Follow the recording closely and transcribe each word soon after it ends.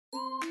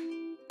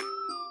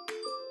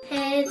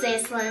it's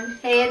Aislinn.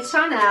 Hey, it's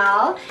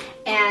Chanel,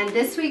 and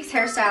this week's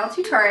hairstyle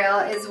tutorial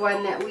is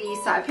one that we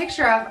saw a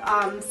picture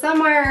of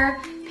somewhere,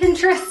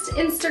 Pinterest,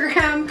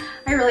 Instagram,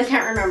 I really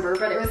can't remember,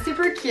 but it was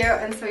super cute,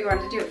 and so we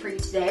wanted to do it for you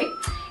today.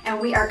 And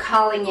we are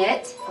calling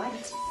it, what?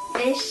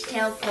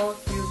 Fishtail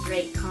pull-through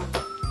braid combo.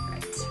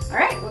 All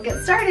right, we'll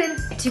get started.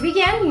 To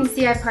begin, you can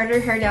see I parted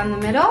her hair down the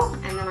middle,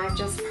 and then I've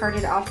just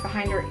parted off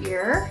behind her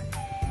ear.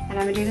 And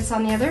I'm gonna do this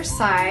on the other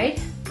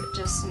side, but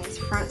just in these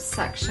front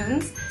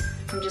sections.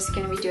 I'm just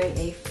gonna be doing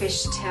a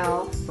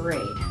fishtail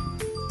braid.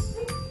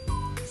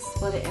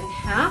 Split it in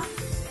half,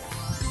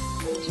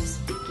 and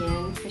just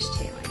begin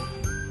fishtailing.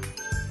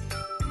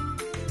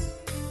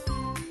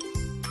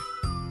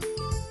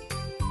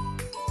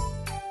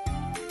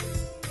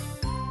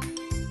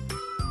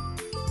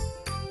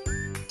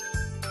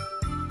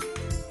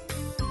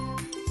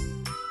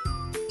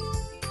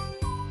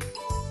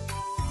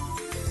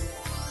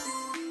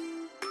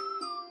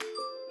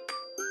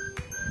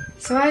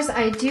 So as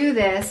I do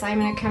this, I'm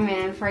going to come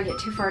in before I get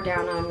too far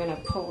down, and I'm going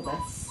to pull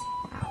this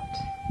out.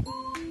 So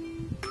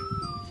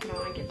I don't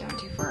want to get down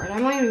too far. And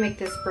I'm only going to make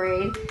this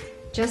braid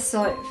just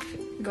so it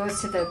goes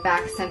to the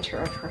back center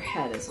of her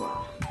head as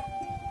well.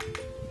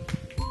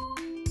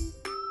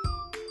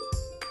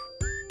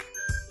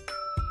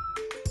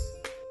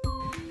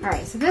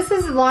 Alright, so this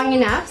is long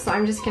enough, so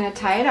I'm just going to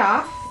tie it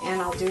off,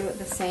 and I'll do it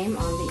the same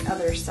on the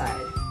other side.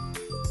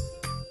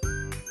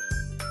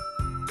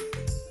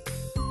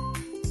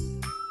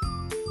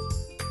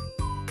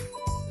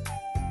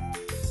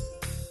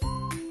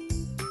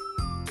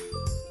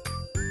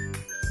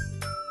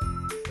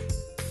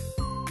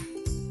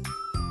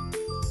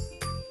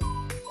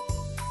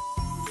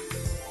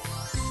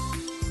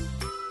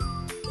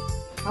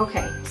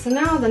 Okay, so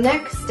now the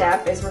next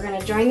step is we're going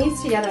to join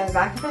these together in the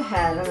back of the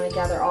head. I'm going to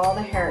gather all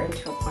the hair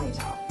into a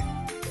ponytail.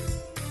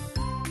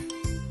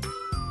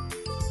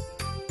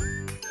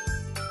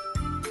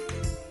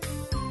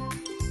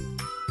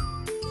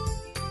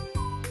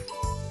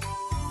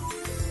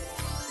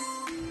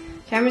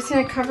 Okay, I'm just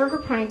going to cover her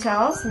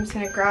ponytail, so I'm just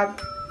going to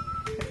grab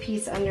a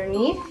piece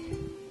underneath.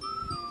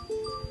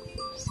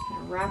 Just going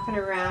to wrap it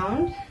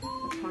around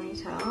the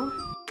ponytail.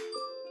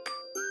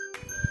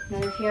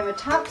 And then if you have a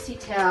topsy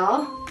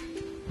tail,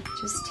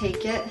 just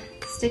take it,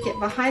 stick it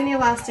behind the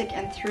elastic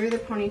and through the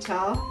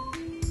ponytail,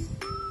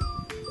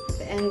 put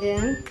the end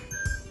in,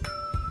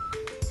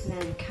 and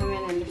then come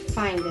in and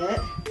find it,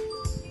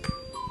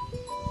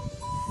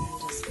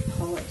 and just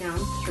pull it down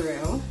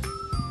through.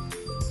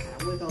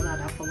 Kind of wiggle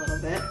that up a little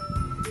bit.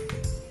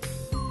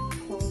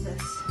 Pull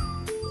this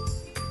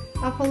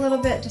up a little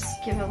bit,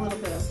 just give it a little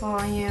bit of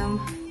volume.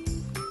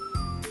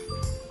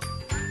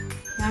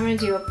 Now I'm going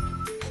to do a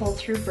pull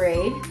through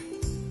braid.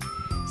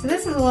 So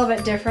this is a little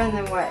bit different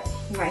than what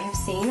you might have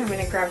seen. I'm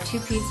going to grab two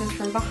pieces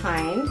from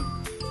behind,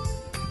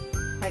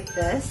 like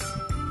this,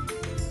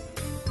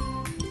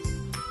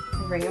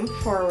 and bring them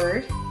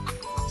forward.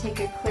 Take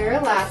a clear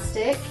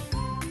elastic,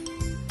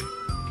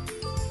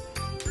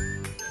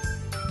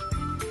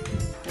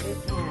 put it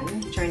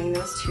in, joining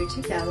those two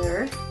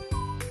together.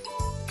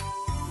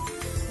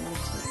 I'm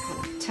just going to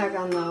kind of tug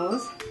on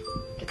those,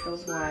 get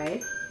those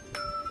wide.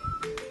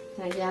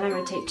 And again, I'm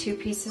going to take two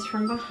pieces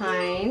from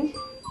behind,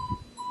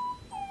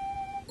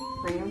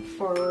 bring them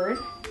forward,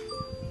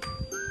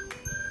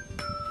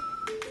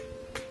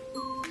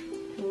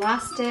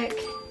 elastic,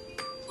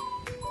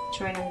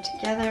 join them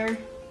together,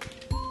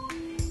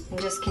 and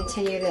just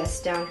continue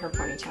this down her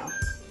ponytail.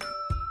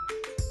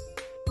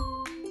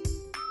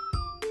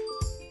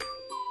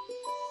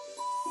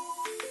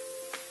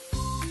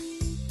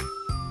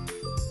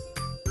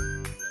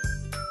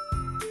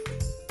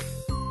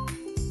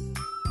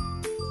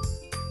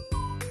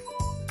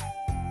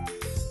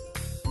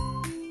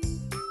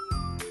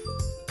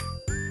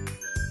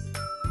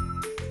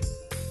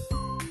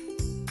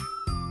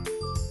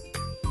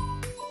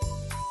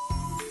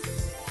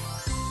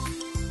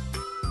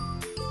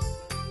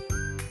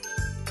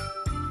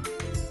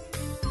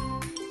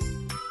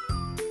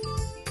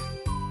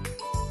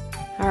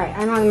 Alright,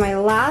 I'm on my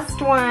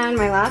last one,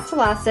 my last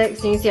elastic.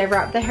 So you can see I've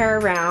wrapped the hair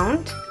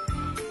around,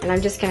 and I'm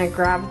just going to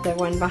grab the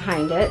one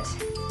behind it,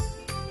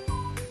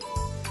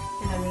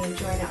 and I'm going to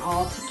join it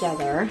all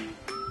together.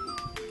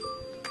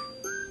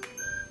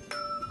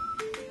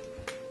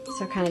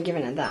 So kind of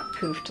giving it that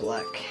poofed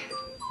look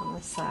on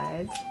the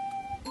sides.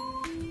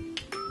 And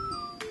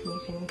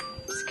you can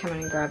just come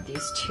in and grab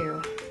these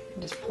two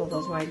and just pull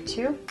those wide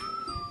too.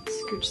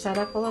 Scooch that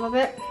up a little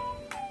bit.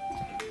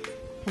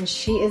 And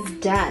she is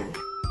done.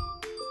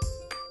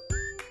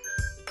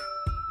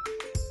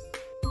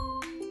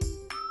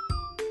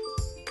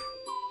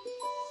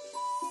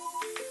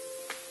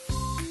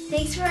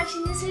 Thanks for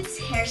watching this week's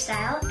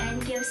hairstyle,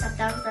 and give us a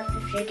thumbs up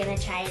if you're gonna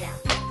try it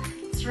out.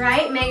 That's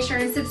right, make sure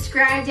to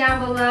subscribe down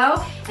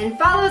below and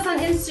follow us on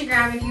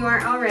Instagram if you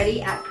aren't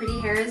already at Pretty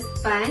Hair is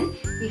Fun.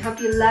 We hope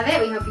you love it,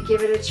 we hope you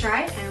give it a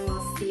try, and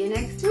we'll see you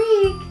next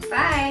week.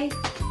 Bye!